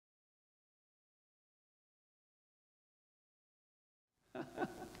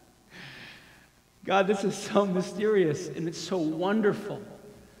God, this is so mysterious and it's so wonderful.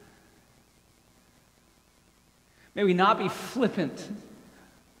 May we not be flippant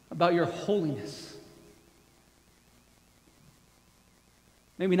about your holiness.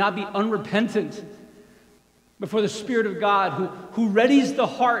 May we not be unrepentant before the Spirit of God who readies the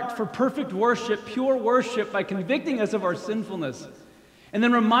heart for perfect worship, pure worship, by convicting us of our sinfulness and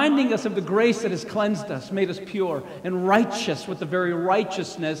then reminding us of the grace that has cleansed us, made us pure and righteous with the very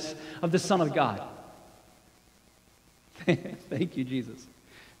righteousness of the Son of God. Thank you, Jesus.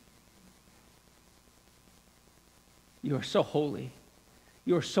 You are so holy.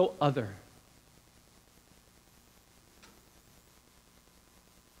 You are so other.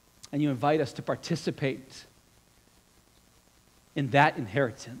 And you invite us to participate in that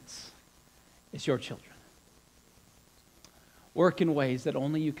inheritance as your children. Work in ways that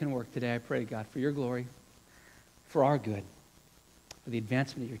only you can work today, I pray, God, for your glory, for our good, for the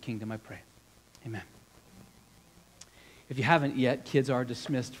advancement of your kingdom, I pray. Amen. If you haven't yet, kids are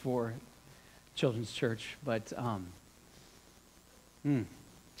dismissed for children's church, but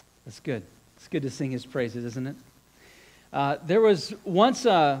that's good. It's good to sing his praises, isn't it? There was once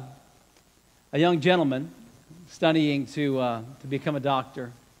a young gentleman studying to become a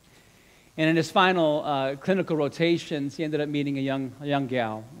doctor. And in his final clinical rotations, he ended up meeting a young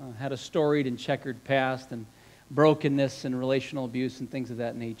gal, had a storied and checkered past and brokenness and relational abuse and things of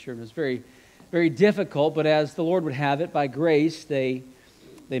that nature. It was very, very difficult, but as the Lord would have it, by grace, they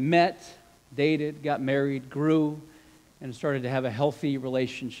met, dated, got married, grew, and started to have a healthy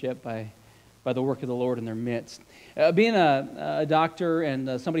relationship by the work of the Lord in their midst. Being a doctor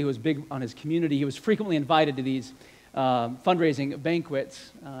and somebody who was big on his community, he was frequently invited to these fundraising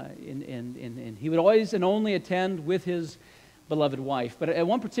banquets, and he would always and only attend with his beloved wife. But at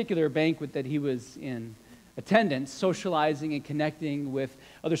one particular banquet that he was in attendance, socializing and connecting with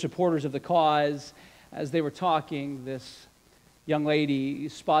other supporters of the cause, as they were talking, this young lady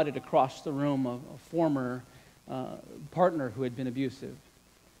spotted across the room a former partner who had been abusive.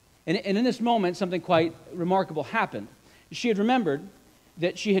 And in this moment, something quite remarkable happened. She had remembered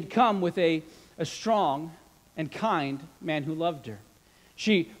that she had come with a strong and kind man who loved her.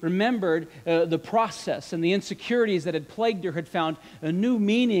 She remembered the process and the insecurities that had plagued her had found a new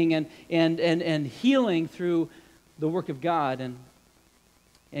meaning and healing through the work of God.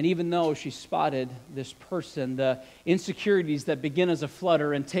 And even though she spotted this person, the insecurities that begin as a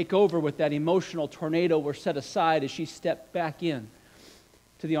flutter and take over with that emotional tornado were set aside as she stepped back in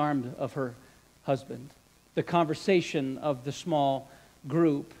to the arms of her husband. The conversation of the small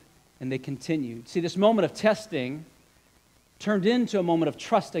group, and they continued. See, this moment of testing turned into a moment of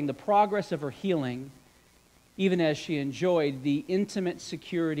trusting the progress of her healing, even as she enjoyed the intimate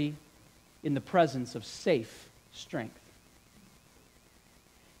security in the presence of safe strength.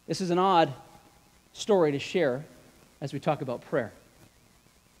 This is an odd story to share as we talk about prayer.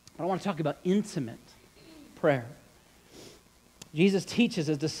 But I want to talk about intimate prayer. Jesus teaches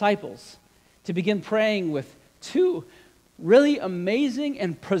his disciples to begin praying with two really amazing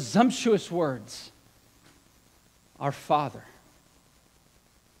and presumptuous words. Our Father.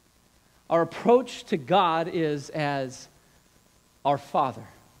 Our approach to God is as our Father.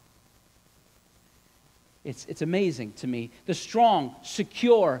 It's amazing to me. The strong,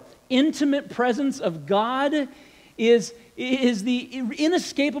 secure, intimate presence of God is the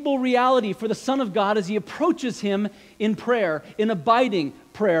inescapable reality for the Son of God as he approaches him in prayer, in abiding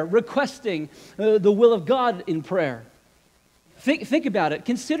prayer, requesting the will of God in prayer. Think about it.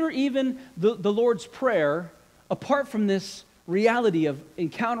 Consider even the Lord's Prayer apart from this reality of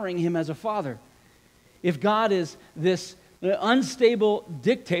encountering him as a father. If God is this unstable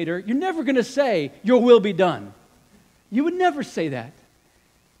dictator, you're never going to say, your will be done. You would never say that.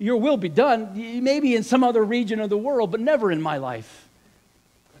 Your will be done, maybe in some other region of the world, but never in my life.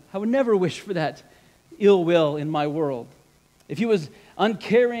 I would never wish for that ill will in my world. If he was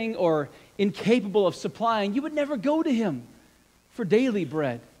uncaring or incapable of supplying, you would never go to him for daily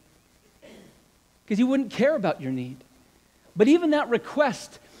bread because he wouldn't care about your need. But even that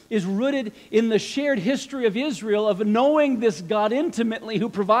request is rooted in the shared history of Israel of knowing this God intimately who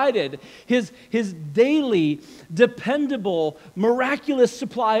provided his daily, dependable, miraculous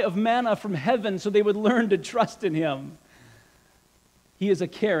supply of manna from heaven so they would learn to trust in him. He is a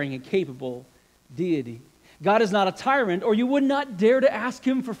caring and capable deity. God is not a tyrant, or you would not dare to ask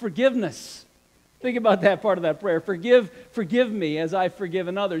him for forgiveness. Think about that part of that prayer. Forgive me as I've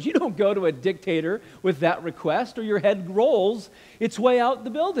forgiven others. You don't go to a dictator with that request or your head rolls its way out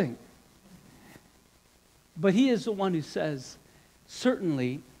the building. But he is the one who says,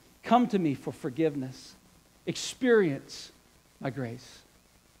 certainly come to me for forgiveness. Experience my grace.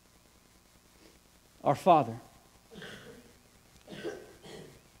 Our Father.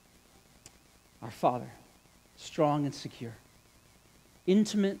 Our Father, strong and secure.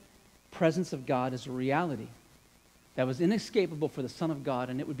 Intimate presence of God is a reality that was inescapable for the Son of God,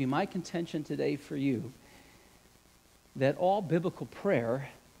 and it would be my contention today for you that all biblical prayer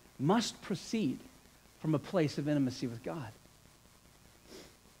must proceed from a place of intimacy with God.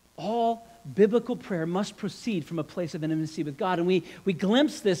 All biblical prayer must proceed from a place of intimacy with God. And we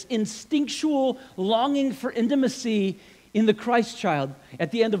glimpse this instinctual longing for intimacy in the Christ child at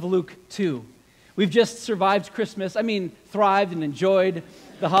the end of Luke 2. We've just survived Christmas. Thrived and enjoyed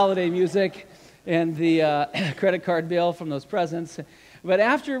the holiday music and the credit card bill from those presents. But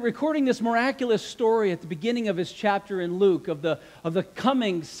after recording this miraculous story at the beginning of his chapter in Luke of the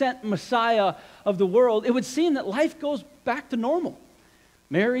coming sent Messiah of the world, it would seem that life goes back to normal.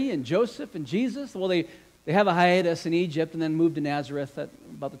 Mary and Joseph and Jesus, well, they have a hiatus in Egypt and then moved to Nazareth at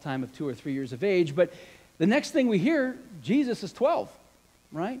about the time of 2 or 3 years of age. But the next thing we hear, Jesus is 12,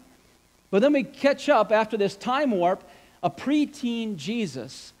 right? But then we catch up after this time warp. A preteen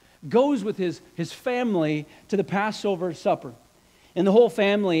Jesus goes with his family to the Passover supper. And the whole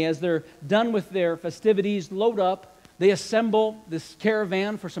family, as they're done with their festivities, load up. They assemble this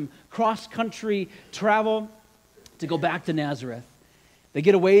caravan for some cross-country travel to go back to Nazareth. They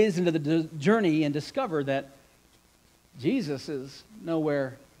get a ways into the journey and discover that Jesus is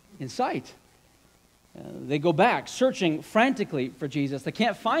nowhere in sight. They go back, searching frantically for Jesus. They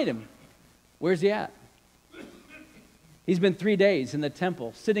can't find him. Where's he at? He's been 3 days in the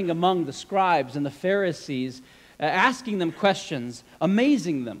temple, sitting among the scribes and the Pharisees, asking them questions,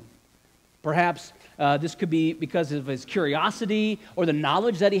 amazing them. Perhaps this could be because of his curiosity or the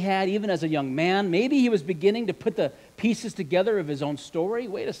knowledge that he had even as a young man. Maybe he was beginning to put the pieces together of his own story.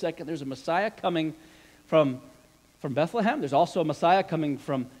 Wait a second, there's a Messiah coming from Bethlehem. There's also a Messiah coming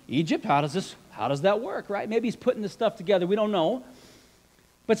from Egypt. How does that work, right? Maybe he's putting this stuff together. We don't know.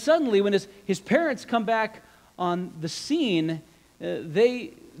 But suddenly when his parents come back on the scene,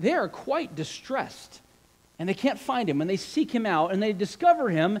 they are quite distressed. And they can't find him. And they seek him out. And they discover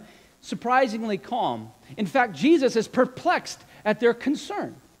him surprisingly calm. In fact, Jesus is perplexed at their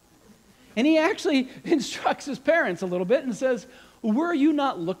concern. And he actually instructs his parents a little bit and says, why are you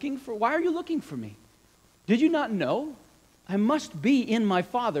looking for me? Did you not know? I must be in my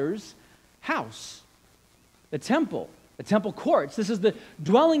Father's house, the temple courts. This is the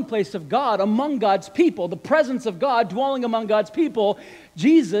dwelling place of God among God's people, the presence of God dwelling among God's people.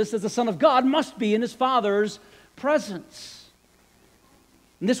 Jesus, as the Son of God, must be in his Father's presence.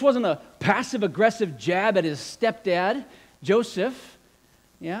 And this wasn't a passive-aggressive jab at his stepdad, Joseph.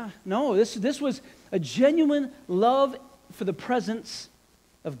 No, this was a genuine love for the presence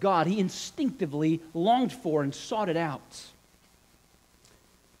of God. He instinctively longed for and sought it out.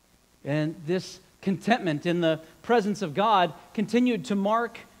 And this contentment in the presence of God continued to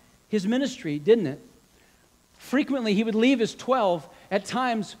mark his ministry, didn't it? Frequently, he would leave his 12, at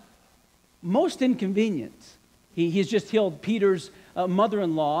times most inconvenient. He's just healed Peter's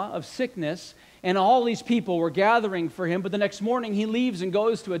mother-in-law of sickness, and all these people were gathering for him, but the next morning he leaves and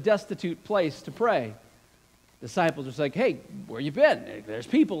goes to a destitute place to pray. The disciples are like, hey, where you been? There's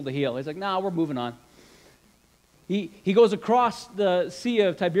people to heal. He's like, nah, we're moving on. He goes across the Sea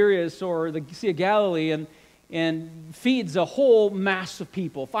of Tiberias or the Sea of Galilee and feeds a whole mass of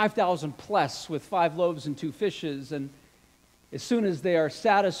people, 5,000 plus with 5 loaves and 2 fishes. And as soon as they are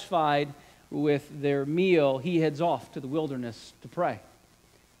satisfied with their meal, he heads off to the wilderness to pray,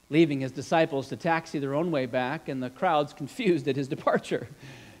 leaving his disciples to taxi their own way back, and the crowd's confused at his departure.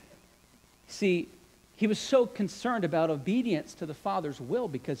 See, he was so concerned about obedience to the Father's will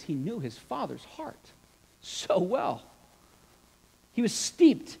because he knew his Father's heart so well. He was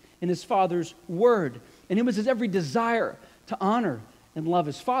steeped in his Father's word, and it was his every desire to honor and love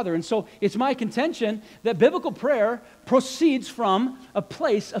his Father. And so it's my contention that biblical prayer proceeds from a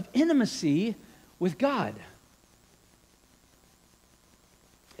place of intimacy with God.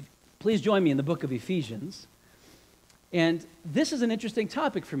 Please join me in the book of Ephesians. And this is an interesting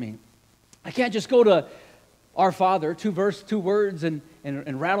topic for me. I can't just go to Our Father, 2 words, and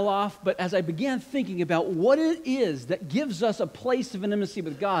rattle off. But as I began thinking about what it is that gives us a place of intimacy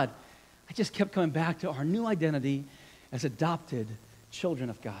with God, I just kept coming back to our new identity as adopted children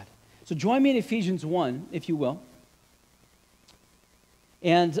of God. So join me in Ephesians 1, if you will.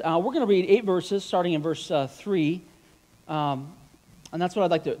 And we're going to read 8 verses, starting in verse 3. And that's what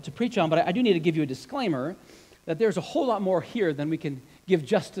I'd like to preach on. But I do need to give you a disclaimer that there's a whole lot more here than we can give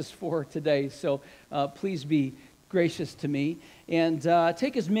justice for today. So please be gracious to me. And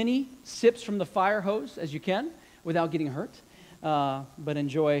take as many sips from the fire hose as you can without getting hurt. but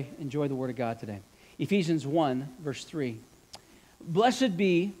enjoy the Word of God today. Ephesians 1, verse 3. Blessed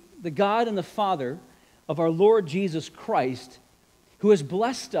be the God and the Father of our Lord Jesus Christ, who has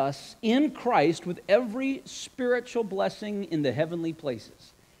blessed us in Christ with every spiritual blessing in the heavenly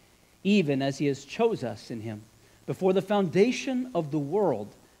places, even as He has chose us in Him before the foundation of the world,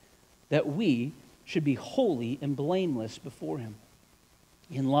 that we should be holy and blameless before Him.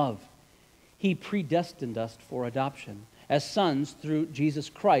 In love, He predestined us for adoption as sons through Jesus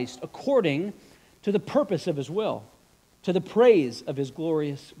Christ, according to the purpose of His will, to the praise of His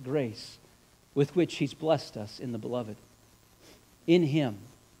glorious grace, with which He's blessed us in the Beloved. In Him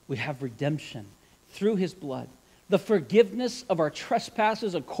we have redemption through His blood, the forgiveness of our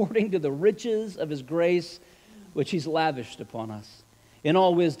trespasses according to the riches of His grace, which He's lavished upon us, in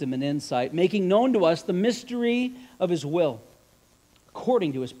all wisdom and insight, making known to us the mystery of His will,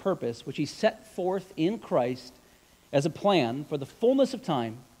 according to His purpose, which He set forth in Christ as a plan for the fullness of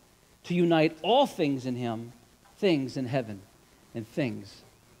time, to unite all things in Him, things in heaven and things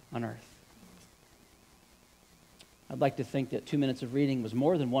on earth. I'd like to think that 2 minutes of reading was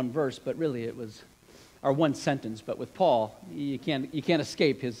more than one verse, but really it was, or one sentence. But with Paul, you can't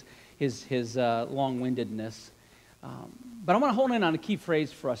escape his long-windedness. But I want to hone in on a key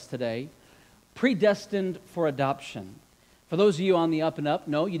phrase for us today: predestined for adoption. For those of you on the up and up,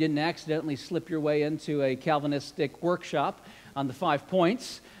 no, you didn't accidentally slip your way into a Calvinistic workshop on the 5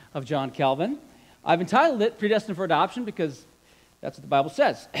 points of John Calvin. I've entitled it Predestined for Adoption because that's what the Bible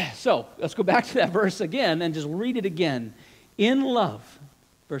says. So let's go back to that verse again and just read it again. In love,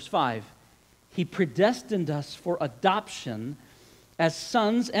 verse 5, He predestined us for adoption as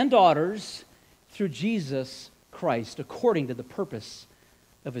sons and daughters through Jesus Christ, according to the purpose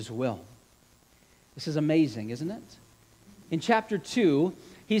of His will. This is amazing, isn't it? In chapter 2,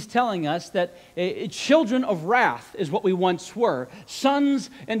 he's telling us that children of wrath is what we once were. Sons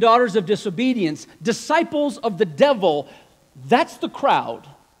and daughters of disobedience, disciples of the devil. That's the crowd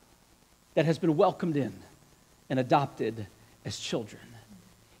that has been welcomed in and adopted as children.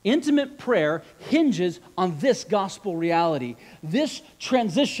 Intimate prayer hinges on this gospel reality, this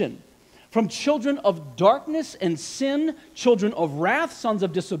transition from children of darkness and sin, children of wrath, sons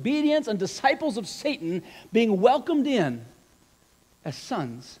of disobedience, and disciples of Satan being welcomed in as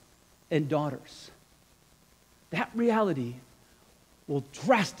sons and daughters. That reality will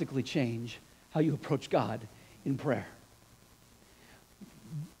drastically change how you approach God in prayer.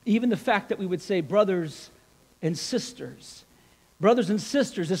 Even the fact that we would say brothers and sisters. Brothers and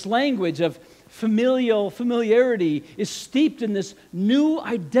sisters, this language of familiarity is steeped in this new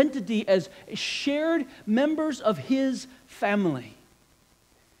identity as shared members of His family.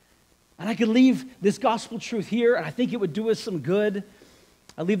 And I could leave this gospel truth here, and I think it would do us some good.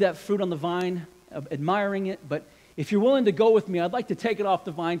 I leave that fruit on the vine, admiring it, but if you're willing to go with me, I'd like to take it off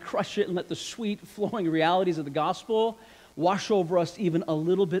the vine, crush it, and let the sweet, flowing realities of the gospel wash over us even a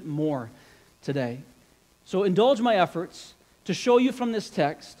little bit more today. So indulge my efforts to show you from this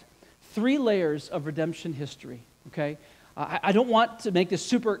text 3 layers of redemption history, okay? I don't want to make this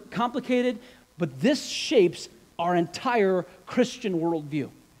super complicated, but this shapes our entire Christian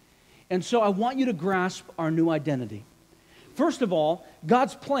worldview. And so I want you to grasp our new identity. First of all,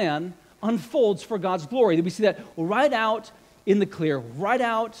 God's plan unfolds for God's glory. We see that right out in the clear, right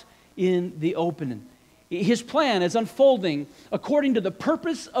out in the open. His plan is unfolding according to the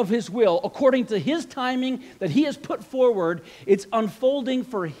purpose of His will, according to His timing that He has put forward. It's unfolding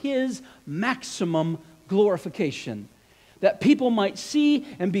for His maximum glorification, that people might see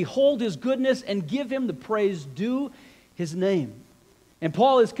and behold His goodness and give Him the praise due His name. And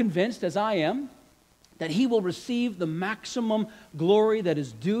Paul is convinced, as I am, that he will receive the maximum glory that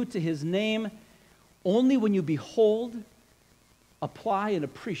is due to His name only when you behold, apply, and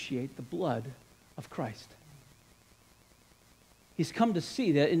appreciate the blood of Christ. He's come to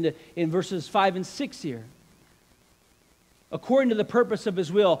see that in verses 5 and 6 here. According to the purpose of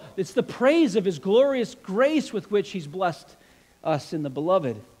His will, it's the praise of His glorious grace with which He's blessed us in the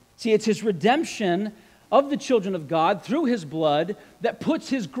Beloved. See, it's His redemption of the children of God through His blood that puts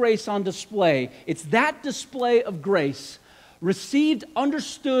His grace on display. It's that display of grace, received,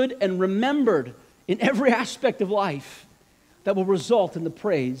 understood, and remembered in every aspect of life, that will result in the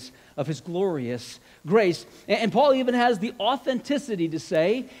praise of His glorious grace. And Paul even has the authenticity to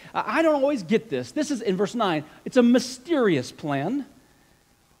say, I don't always get this. This is in verse 9. It's a mysterious plan,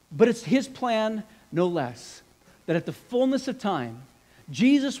 but it's His plan no less, that at the fullness of time,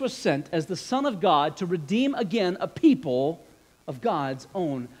 Jesus was sent as the Son of God to redeem again a people of God's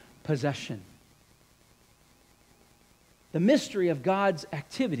own possession. The mystery of God's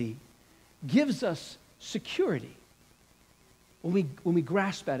activity gives us security. when we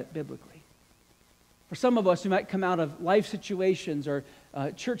grasp at it biblically. For some of us who might come out of life situations or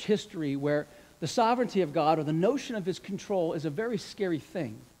church history where the sovereignty of God or the notion of His control is a very scary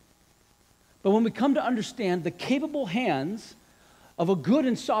thing. But when we come to understand the capable hands of a good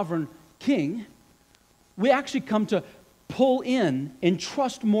and sovereign King, we actually come to pull in and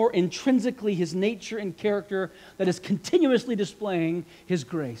trust more intrinsically His nature and character that is continuously displaying His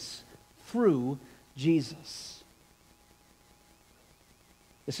grace through Jesus.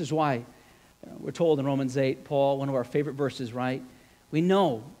 This is why we're told in Romans 8, Paul, one of our favorite verses, right? We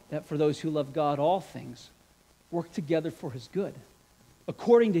know that for those who love God, all things work together for His good,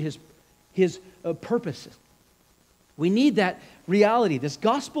 according to His purposes. We need that reality, this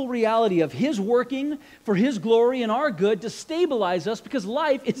gospel reality of His working for His glory and our good to stabilize us, because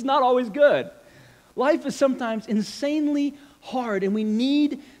life is not always good. Life is sometimes insanely hard, and we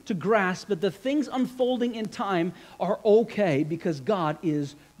need to grasp that the things unfolding in time are okay because God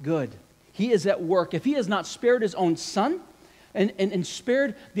is good. He is at work. If He has not spared His own Son and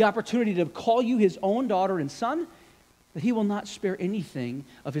spared the opportunity to call you His own daughter and son, that He will not spare anything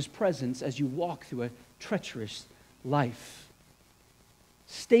of His presence as you walk through a treacherous life,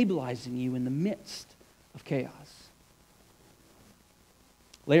 stabilizing you in the midst of chaos.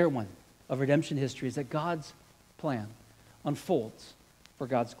 Layer one of redemption history is that God's plan unfolds for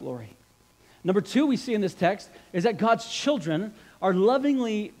God's glory. Number two we see in this text is that God's children are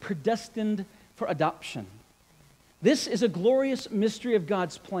lovingly predestined for adoption. This is a glorious mystery of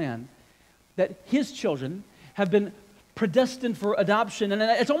God's plan, that His children have been predestined for adoption. And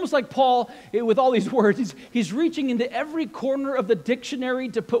it's almost like Paul, with all these words, he's reaching into every corner of the dictionary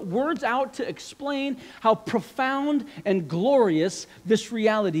to put words out to explain how profound and glorious this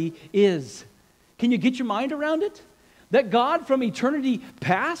reality is. Can you get your mind around it? That God from eternity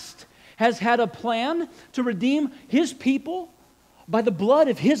past has had a plan to redeem His people by the blood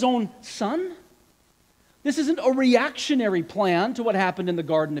of His own Son? This isn't a reactionary plan to what happened in the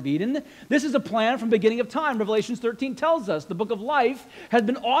Garden of Eden. This is a plan from the beginning of time. Revelation 13 tells us the book of life had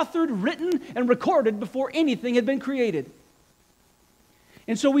been authored, written, and recorded before anything had been created.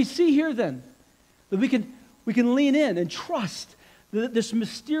 And so we see here then that we can lean in and trust that this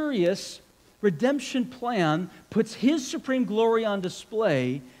mysterious redemption plan puts His supreme glory on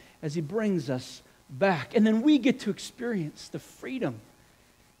display as He brings us back. And then we get to experience the freedom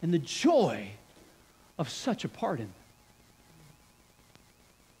and the joy of such a pardon.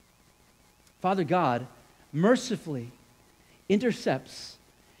 Father God mercifully intercepts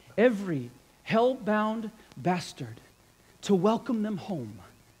every hell-bound bastard to welcome them home.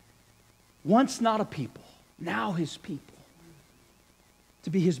 Once not a people, now His people.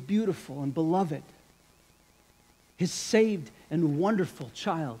 To be His beautiful and beloved, His saved and wonderful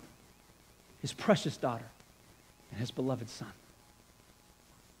child, His precious daughter, and His beloved Son.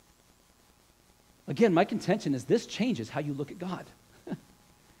 Again, my contention is this changes how you look at God.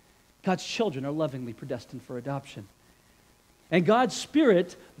 God's children are lovingly predestined for adoption. And God's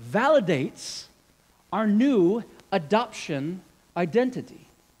Spirit validates our new adoption identity.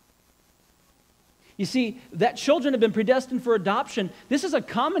 You see, that children have been predestined for adoption, this is a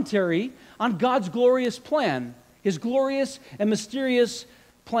commentary on God's glorious plan, His glorious and mysterious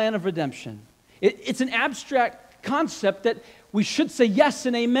plan of redemption. It's an abstract concept that we should say yes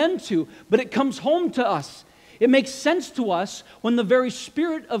and amen to, but it comes home to us. It makes sense to us when the very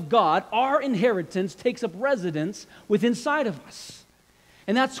Spirit of God, our inheritance, takes up residence within inside of us.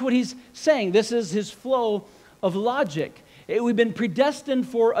 And that's what he's saying. This is his flow of logic. We've been predestined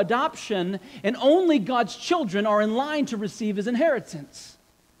for adoption, and only God's children are in line to receive His inheritance.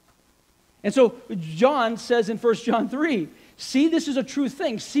 And so John says in 1 John 3, see, this is a true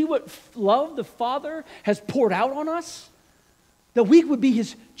thing. See what love the Father has poured out on us, that we would be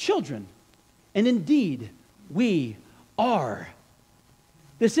His children. And indeed, we are.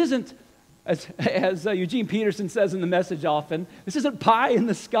 This isn't, as Eugene Peterson says in the Message often, this isn't pie in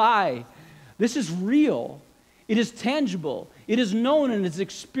the sky. This is real. It is tangible. It is known and it's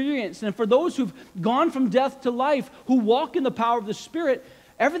experienced. And for those who've gone from death to life, who walk in the power of the Spirit,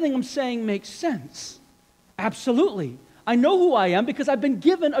 everything I'm saying makes sense. Absolutely. I know who I am because I've been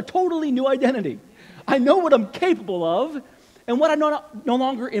given a totally new identity. I know what I'm capable of and what I'm no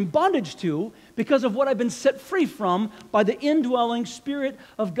longer in bondage to because of what I've been set free from by the indwelling Spirit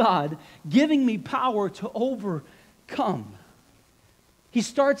of God, giving me power to overcome. He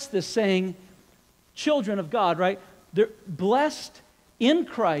starts this saying, children of God, right? They're blessed in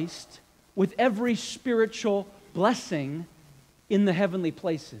Christ with every spiritual blessing in the heavenly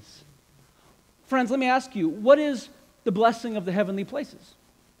places. Friends, let me ask you, what is the blessing of the heavenly places?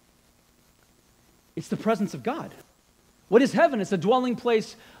 It's the presence of God. What is heaven? It's the dwelling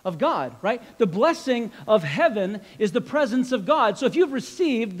place of God, right? The blessing of heaven is the presence of God. So if you've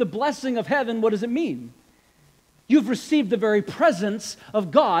received the blessing of heaven, what does it mean? You've received the very presence of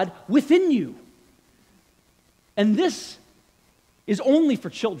God within you. And this is only for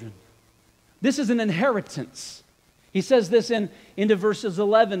children. This is an inheritance. He says this into verses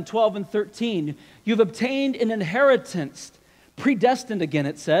 11, 12, and 13. You've obtained an inheritance, predestined again,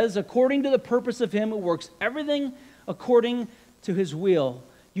 it says, according to the purpose of Him who works everything according to His will.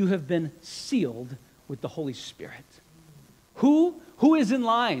 You have been sealed with the Holy Spirit. Who is in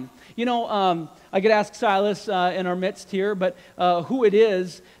line? You know, I could ask Silas in our midst here, but who it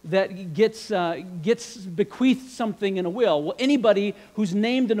is that gets bequeathed something in a will. Well, anybody who's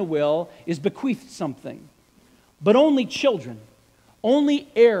named in a will is bequeathed something. But only children, only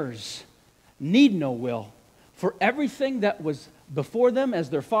heirs need no will. For everything that was before them as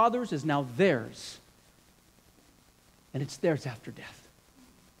their fathers is now theirs. And it's theirs after death.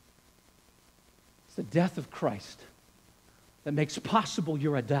 It's the death of Christ that makes possible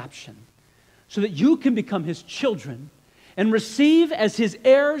your adoption, so that you can become His children and receive as His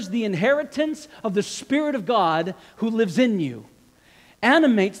heirs the inheritance of the Spirit of God who lives in you,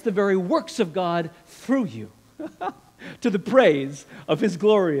 animates the very works of God through you, to the praise of His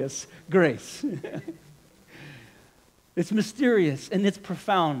glorious grace. It's mysterious and it's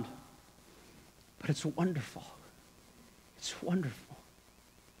profound, but it's wonderful. It's wonderful.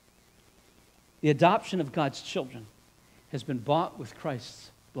 The adoption of God's children has been bought with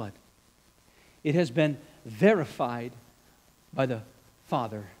Christ's blood. It has been verified by the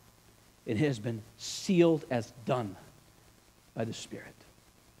Father. It has been sealed as done by the Spirit.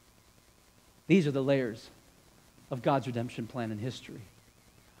 These are the layers of God's redemption plan in history.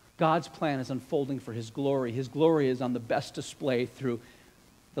 God's plan is unfolding for His glory. His glory is on the best display through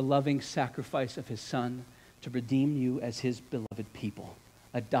the loving sacrifice of His Son to redeem you as His beloved people,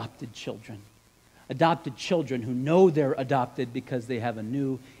 adopted children. Adopted children who know they're adopted because they have a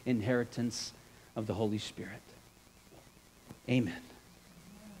new inheritance of the Holy Spirit. Amen.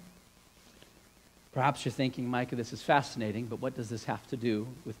 Perhaps you're thinking, Micah, this is fascinating, but what does this have to do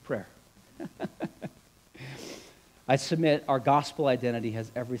with prayer? I submit our gospel identity has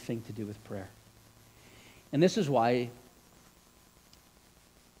everything to do with prayer. And this is why,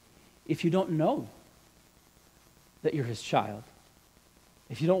 if you don't know that you're His child,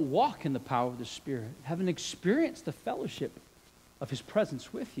 if you don't walk in the power of the Spirit, haven't experienced the fellowship of His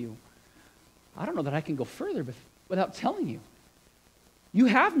presence with you, I don't know that I can go further without telling you. You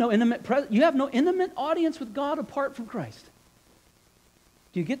have no intimate audience with God apart from Christ.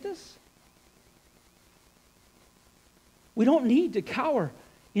 Do you get this? We don't need to cower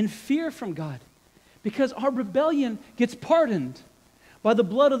in fear from God because our rebellion gets pardoned by the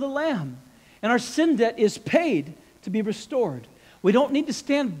blood of the Lamb and our sin debt is paid to be restored. We don't need to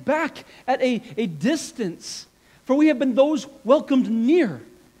stand back at a distance, for we have been those welcomed near.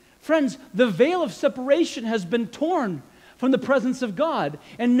 Friends, the veil of separation has been torn from the presence of God,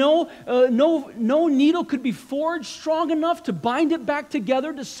 and no needle could be forged strong enough to bind it back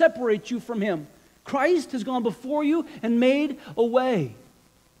together to separate you from Him. Christ has gone before you and made a way.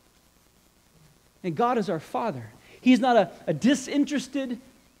 And God is our Father. He's not a disinterested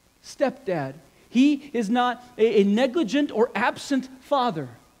stepdad. He is not a negligent or absent Father.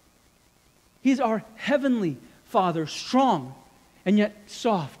 He's our heavenly Father, strong and yet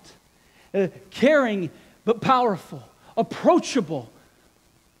soft, caring but powerful, approachable,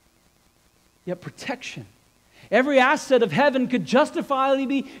 yet protection. Every asset of heaven could justifiably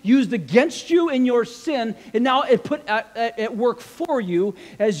be used against you in your sin, and now it put at work for you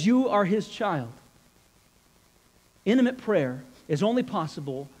as you are His child. Intimate prayer is only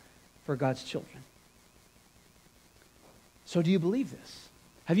possible for God's children. So do you believe this?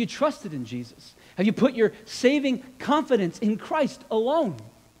 Have you trusted in Jesus? Have you put your saving confidence in Christ alone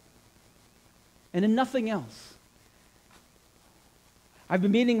and in nothing else? I've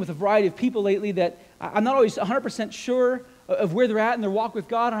been meeting with a variety of people lately that I'm not always 100% sure of where they're at in their walk with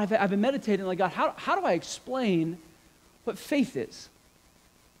God, and I've been meditating like, God, how do I explain what faith is?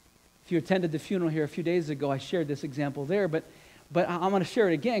 If you attended the funeral here a few days ago, I shared this example there, but I'm going to share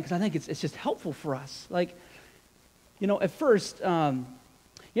it again because I think it's just helpful for us. Like, you know, at first, you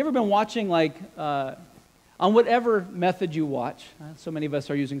ever been watching like on whatever method you watch? So many of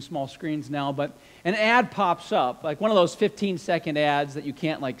us are using small screens now, but an ad pops up, like one of those 15-second ads that you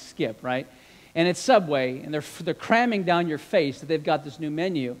can't like skip, right? And it's Subway, and they're cramming down your face that they've got this new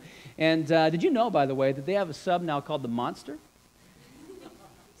menu. And did you know, by the way, that they have a sub now called the Monster?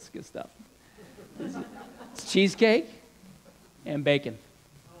 It's good stuff. It's cheesecake and bacon.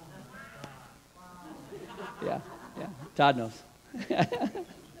 Yeah. Yeah, Todd knows.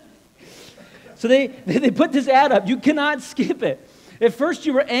 So they put this ad up. You cannot skip it. At first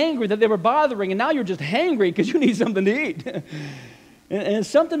you were angry that they were bothering, and now you're just hangry because you need something to eat. And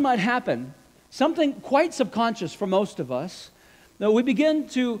something might happen, something quite subconscious for most of us. Now we begin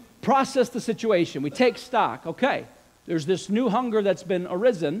to process the situation. We take stock. Okay, there's this new hunger that's been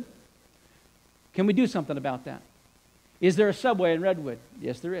arisen. Can we do something about that? Is there a Subway in Redwood?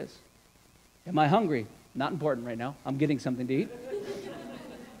 Yes, there is. Am I hungry? Not important right now. I'm getting something to eat.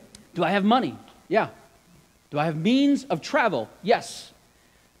 Do I have money? Yeah. Do I have means of travel? Yes.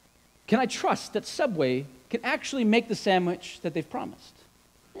 Can I trust that Subway can actually make the sandwich that they've promised?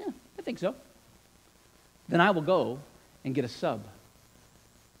 Yeah, I think so. Then I will go and get a sub.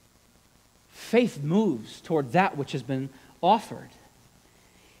 Faith moves toward that which has been offered.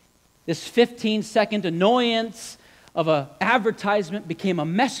 This 15-second annoyance of an advertisement became a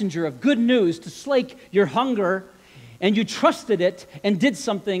messenger of good news to slake your hunger, and you trusted it and did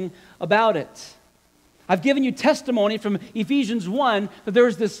something about it. I've given you testimony from Ephesians 1 that there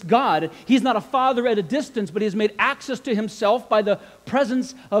is this God. He's not a father at a distance, but he has made access to himself by the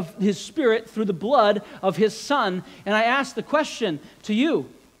presence of his Spirit through the blood of his Son. And I ask the question to you,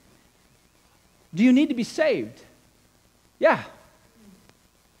 do you need to be saved? Yeah.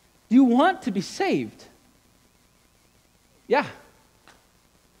 Do you want to be saved? Yeah.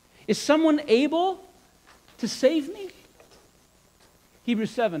 Is someone able to save me?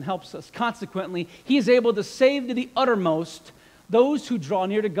 Hebrews 7 helps us. Consequently, he is able to save to the uttermost those who draw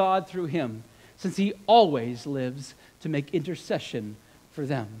near to God through him, since he always lives to make intercession for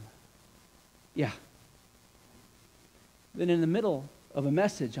them. Yeah. Then in the middle of a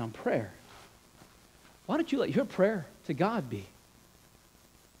message on prayer, why don't you let your prayer to God be,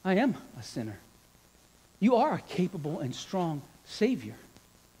 I am a sinner. You are a capable and strong Savior.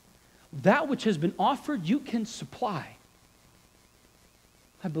 That which has been offered, you can supply.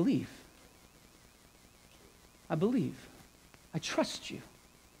 I believe. I believe. I trust you.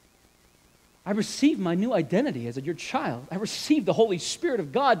 I receive my new identity as your child. I receive the Holy Spirit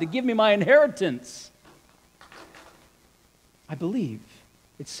of God to give me my inheritance. I believe.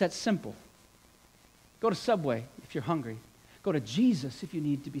 It's that simple. Go to Subway if you're hungry. Go to Jesus if you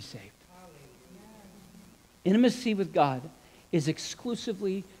need to be saved. Intimacy with God is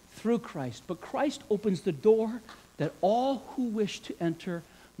exclusively through Christ, but Christ opens the door that all who wish to enter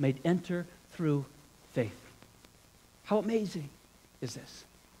may enter through faith. How amazing is this?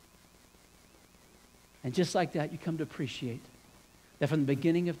 And just like that, you come to appreciate that from the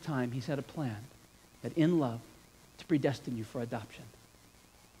beginning of time, he's had a plan that in love to predestine you for adoption.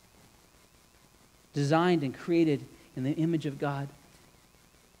 Designed and created in the image of God,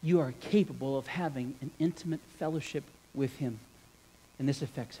 you are capable of having an intimate fellowship with him. And this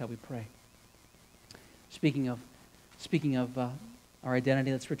affects how we pray. Speaking of our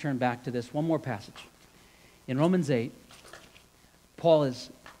identity, let's return back to this. One more passage. In Romans 8, Paul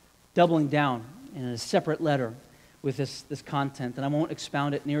is doubling down in a separate letter with this content, and I won't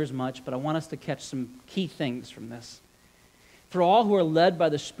expound it near as much, but I want us to catch some key things from this. For all who are led by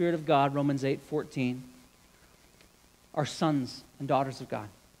the Spirit of God, Romans 8:14, are sons and daughters of God.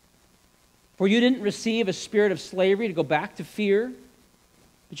 For you didn't receive a spirit of slavery to go back to fear,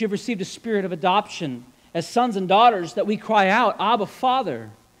 but you've received a spirit of adoption as sons and daughters that we cry out, Abba,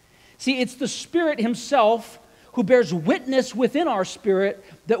 Father. See, it's the Spirit himself who bears witness within our spirit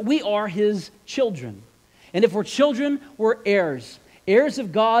that we are his children. And if we're children, we're heirs, heirs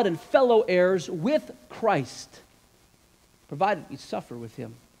of God and fellow heirs with Christ, provided we suffer with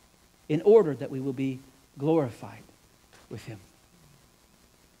him, in order that we will be glorified with him.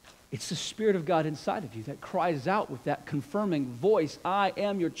 It's the Spirit of God inside of you that cries out with that confirming voice, I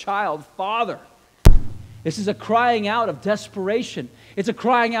am your child, Father. This is a crying out of desperation. It's a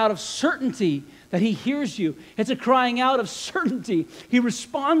crying out of certainty that he hears you. It's a crying out of certainty he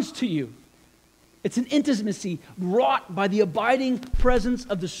responds to you. It's an intimacy wrought by the abiding presence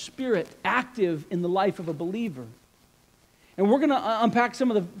of the Spirit active in the life of a believer. And we're going to unpack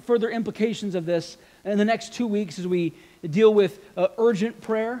some of the further implications of this in the next 2 weeks as we deal with urgent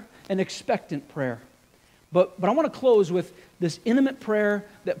prayer and expectant prayer. But I want to close with this intimate prayer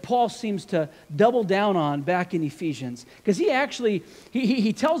that Paul seems to double down on back in Ephesians. Because he actually,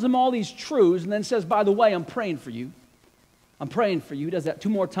 he tells them all these truths and then says, by the way, I'm praying for you. I'm praying for you. He does that 2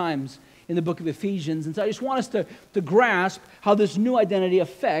 more times in the book of Ephesians. And so I just want us to grasp how this new identity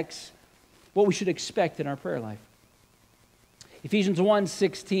affects what we should expect in our prayer life. Ephesians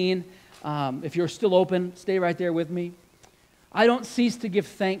 1:16, if you're still open, stay right there with me. I don't cease to give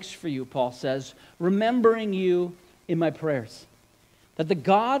thanks for you, Paul says, remembering you in my prayers, that the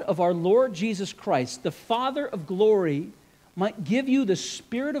God of our Lord Jesus Christ, the Father of glory, might give you the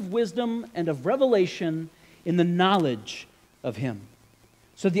spirit of wisdom and of revelation in the knowledge of Him,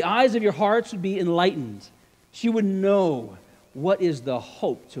 so that the eyes of your hearts would be enlightened, so you would know what is the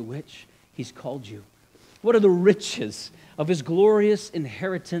hope to which He's called you. What are the riches of His glorious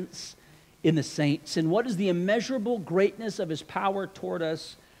inheritance in the saints? And what is the immeasurable greatness of His power toward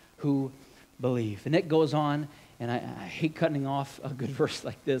us who believe? And it goes on, and I hate cutting off a good verse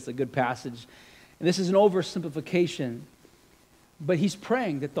like this, a good passage. And this is an oversimplification, but he's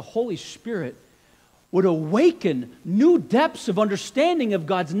praying that the Holy Spirit would awaken new depths of understanding of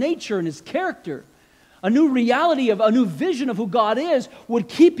God's nature and His character. A new reality, of a new vision of who God is would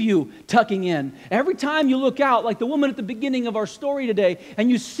keep you tucking in. Every time you look out, like the woman at the beginning of our story today,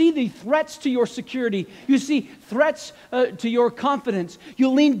 and you see the threats to your security, you see threats to your confidence, you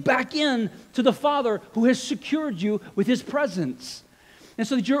lean back in to the Father who has secured you with His presence. And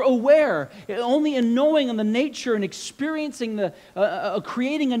so that you're aware, only in knowing on the nature and experiencing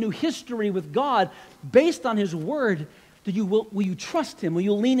creating a new history with God based on His Word, will you trust Him? Will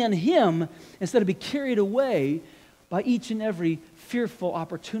you lean on Him instead of be carried away by each and every fearful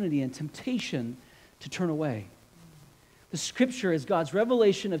opportunity and temptation to turn away? The Scripture is God's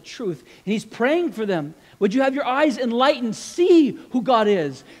revelation of truth, and He's praying for them. Would you have your eyes enlightened? See who God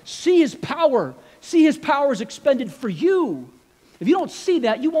is. See His power. See His power is expended for you. If you don't see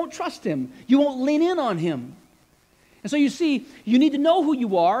that, you won't trust Him. You won't lean in on Him. And so you see, you need to know who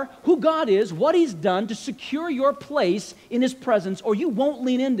you are, who God is, what He's done to secure your place in His presence, or you won't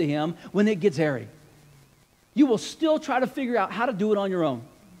lean into Him when it gets hairy. You will still try to figure out how to do it on your own.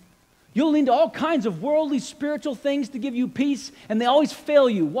 You'll lean to all kinds of worldly, spiritual things to give you peace, and they always fail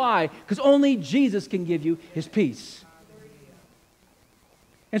you. Why? Because only Jesus can give you His peace.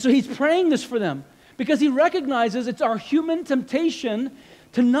 And so He's praying this for them, because He recognizes it's our human temptation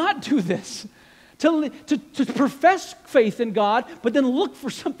to not do this. To profess faith in God, but then look for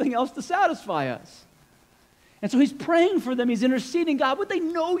something else to satisfy us. And so He's praying for them. He's interceding. God, would they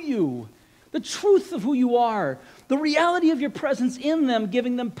know You, the truth of who You are, the reality of Your presence in them,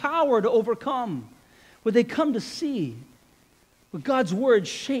 giving them power to overcome? Would they come to see? Would God's Word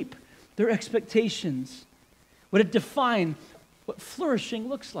shape their expectations? Would it define what flourishing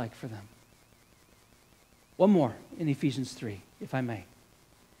looks like for them? One more in Ephesians 3, if I may.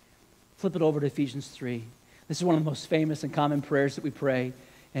 Flip it over to Ephesians 3. This is one of the most famous and common prayers that we pray,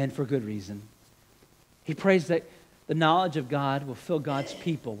 and for good reason. He prays that the knowledge of God will fill God's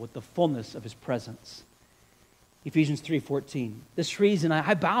people with the fullness of His presence. Ephesians 3:14. This reason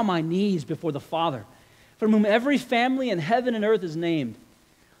I bow my knees before the Father, from whom every family in heaven and earth is named,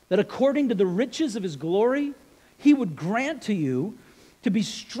 that according to the riches of His glory, He would grant to you to be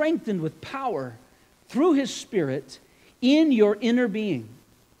strengthened with power through His Spirit in your inner being,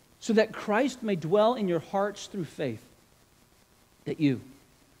 so that Christ may dwell in your hearts through faith, that you,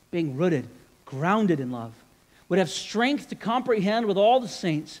 being rooted, grounded in love, would have strength to comprehend with all the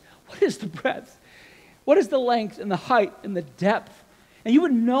saints what is the breadth, what is the length and the height and the depth, and you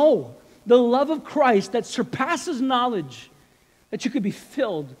would know the love of Christ that surpasses knowledge, that you could be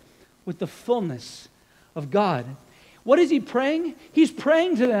filled with the fullness of God. What is He praying? He's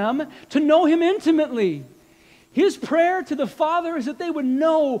praying to them to know Him intimately. His prayer to the Father is that they would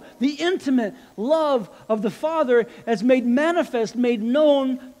know the intimate love of the Father as made manifest, made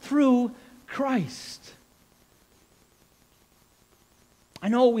known through Christ. I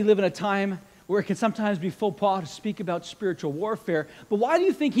know we live in a time where it can sometimes be faux pas to speak about spiritual warfare, but why do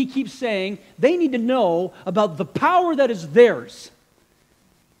you think He keeps saying they need to know about the power that is theirs?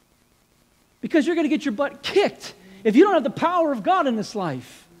 Because you're going to get your butt kicked if you don't have the power of God in this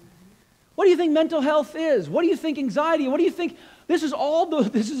life. What do you think mental health is? What do you think anxiety? What do you think? This is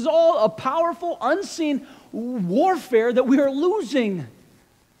all a powerful, unseen warfare that we are losing.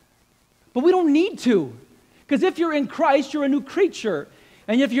 But we don't need to. Because if you're in Christ, you're a new creature.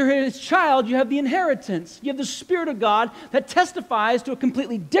 And if you're His child, you have the inheritance. You have the Spirit of God that testifies to a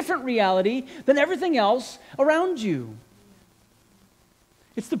completely different reality than everything else around you.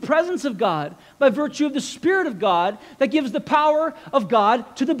 It's the presence of God by virtue of the Spirit of God that gives the power of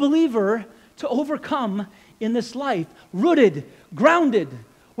God to the believer to overcome in this life. Rooted, grounded.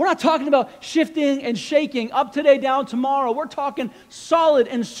 We're not talking about shifting and shaking up today, down tomorrow. We're talking solid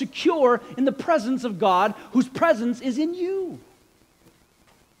and secure in the presence of God, whose presence is in you.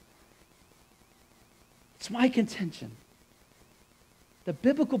 It's my contention. The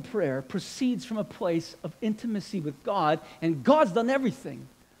biblical prayer proceeds from a place of intimacy with God, and God's done everything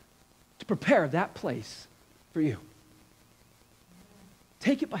to prepare that place for you.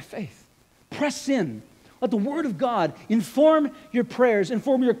 Take it by faith. Press in. Let the Word of God inform your prayers,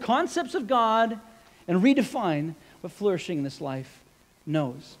 inform your concepts of God, and redefine what flourishing in this life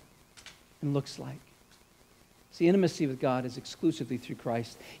knows and looks like. See, intimacy with God is exclusively through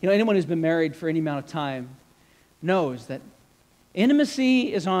Christ. Anyone who's been married for any amount of time knows that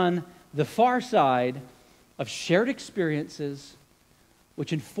intimacy is on the far side of shared experiences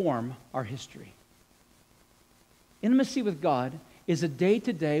which inform our history. Intimacy with God is a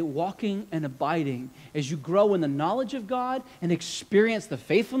day-to-day walking and abiding as you grow in the knowledge of God and experience the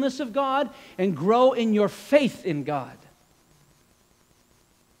faithfulness of God and grow in your faith in God.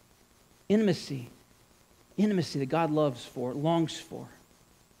 Intimacy that God loves for, longs for,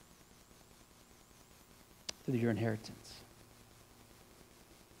 through your inheritance.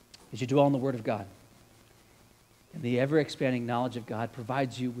 As you dwell in the Word of God, and the ever-expanding knowledge of God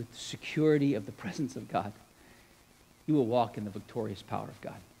provides you with the security of the presence of God, you will walk in the victorious power of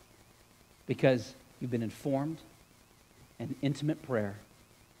God because you've been informed, and intimate prayer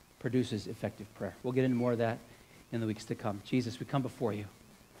produces effective prayer. We'll get into more of that in the weeks to come. Jesus, we come before you.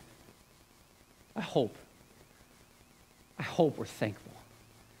 I hope we're thankful.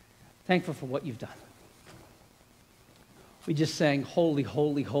 Thankful for what you've done. We just sang, holy,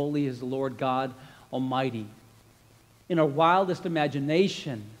 holy, holy is the Lord God Almighty. In our wildest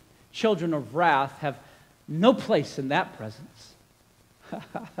imagination, children of wrath have no place in that presence.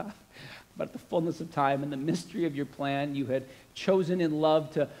 But at the fullness of time and the mystery of your plan, you had chosen in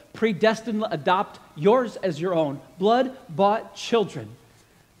love to predestine, adopt yours as your own, blood-bought children,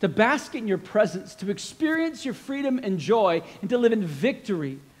 to bask in your presence, to experience your freedom and joy, and to live in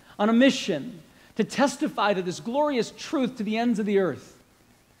victory on a mission to testify to this glorious truth to the ends of the earth.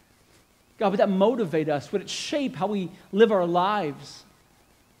 God, would that motivate us? Would it shape how we live our lives?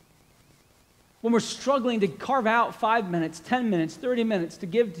 When we're struggling to carve out 5 minutes, 10 minutes, 30 minutes to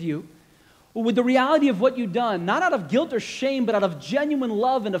give to you, would the reality of what you've done, not out of guilt or shame, but out of genuine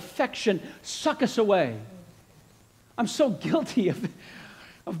love and affection, suck us away? I'm so guilty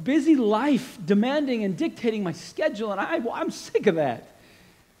of busy life demanding and dictating my schedule, and I'm sick of that.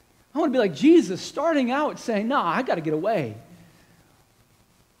 I want to be like Jesus, starting out saying, no, I got to get away.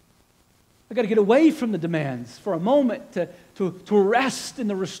 I got to get away from the demands for a moment to rest in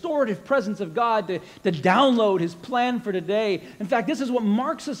the restorative presence of God, to download His plan for today. In fact, this is what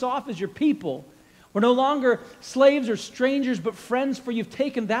marks us off as your people. We're no longer slaves or strangers, but friends, for you've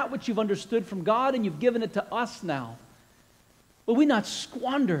taken that which you've understood from God and you've given it to us now. Will we not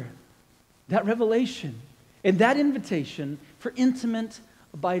squander that revelation and that invitation for intimate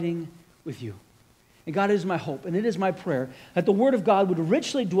abiding with you? And God, it is my hope and it is my prayer that the Word of God would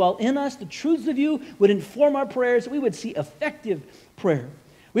richly dwell in us, the truths of you would inform our prayers, that we would see effective prayer.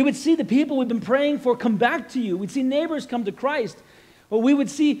 We would see the people we've been praying for come back to you. We'd see neighbors come to Christ. Or we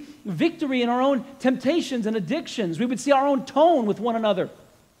would see victory in our own temptations and addictions. We would see our own tone with one another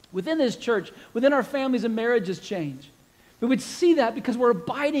within this church, within our families and marriages change. We would see that because we're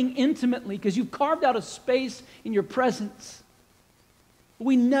abiding intimately, because you've carved out a space in your presence.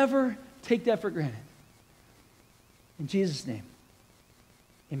 We never take that for granted. In Jesus' name,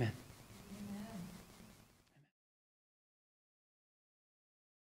 amen.